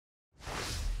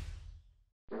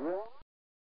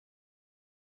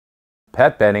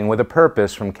Pet Bedding with a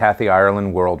Purpose from Kathy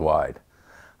Ireland Worldwide.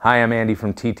 Hi, I'm Andy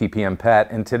from TTPM Pet,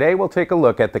 and today we'll take a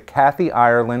look at the Kathy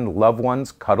Ireland Loved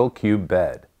Ones Cuddle Cube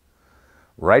Bed.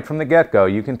 Right from the get-go,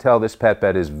 you can tell this pet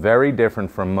bed is very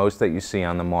different from most that you see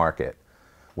on the market.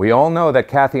 We all know that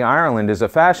Kathy Ireland is a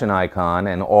fashion icon,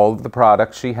 and all of the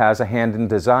products she has a hand in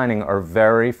designing are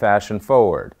very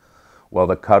fashion-forward. Well,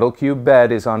 the Cuddle Cube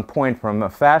Bed is on point from a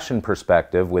fashion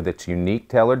perspective with its unique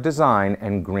tailored design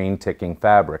and green ticking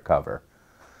fabric cover.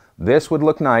 This would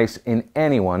look nice in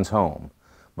anyone's home.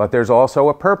 But there's also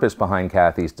a purpose behind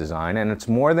Kathy's design, and it's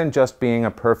more than just being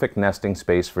a perfect nesting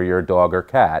space for your dog or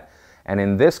cat, and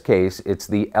in this case, it's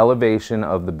the elevation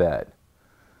of the bed.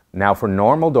 Now, for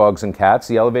normal dogs and cats,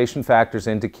 the elevation factors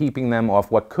into keeping them off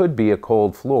what could be a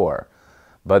cold floor.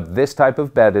 But this type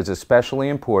of bed is especially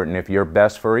important if your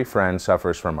best furry friend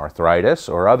suffers from arthritis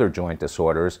or other joint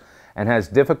disorders and has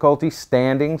difficulty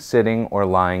standing, sitting, or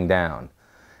lying down.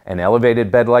 An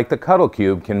elevated bed like the Cuddle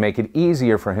Cube can make it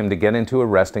easier for him to get into a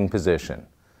resting position.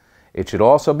 It should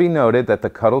also be noted that the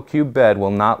Cuddle Cube bed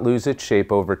will not lose its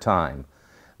shape over time.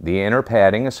 The inner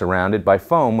padding is surrounded by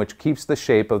foam, which keeps the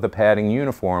shape of the padding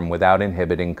uniform without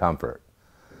inhibiting comfort.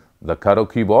 The Cuddle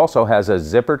Cube also has a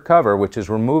zippered cover which is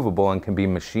removable and can be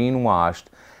machine washed,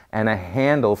 and a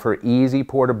handle for easy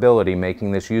portability,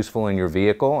 making this useful in your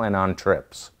vehicle and on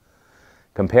trips.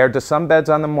 Compared to some beds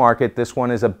on the market, this one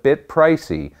is a bit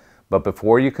pricey, but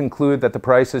before you conclude that the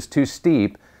price is too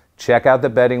steep, check out the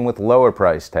bedding with lower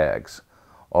price tags.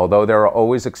 Although there are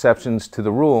always exceptions to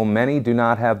the rule, many do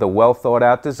not have the well thought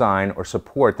out design or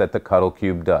support that the Cuddle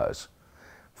Cube does.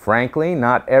 Frankly,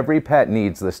 not every pet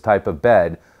needs this type of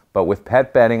bed, but with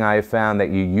pet bedding I have found that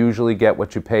you usually get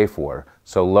what you pay for,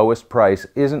 so lowest price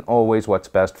isn't always what's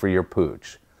best for your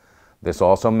pooch. This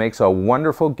also makes a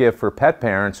wonderful gift for pet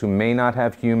parents who may not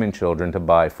have human children to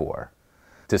buy for.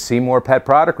 To see more pet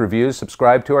product reviews,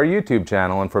 subscribe to our YouTube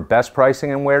channel, and for best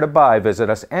pricing and where to buy, visit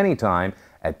us anytime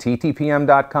at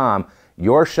ttpm.com,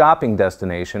 your shopping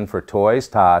destination for toys,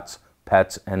 tots,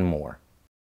 pets, and more.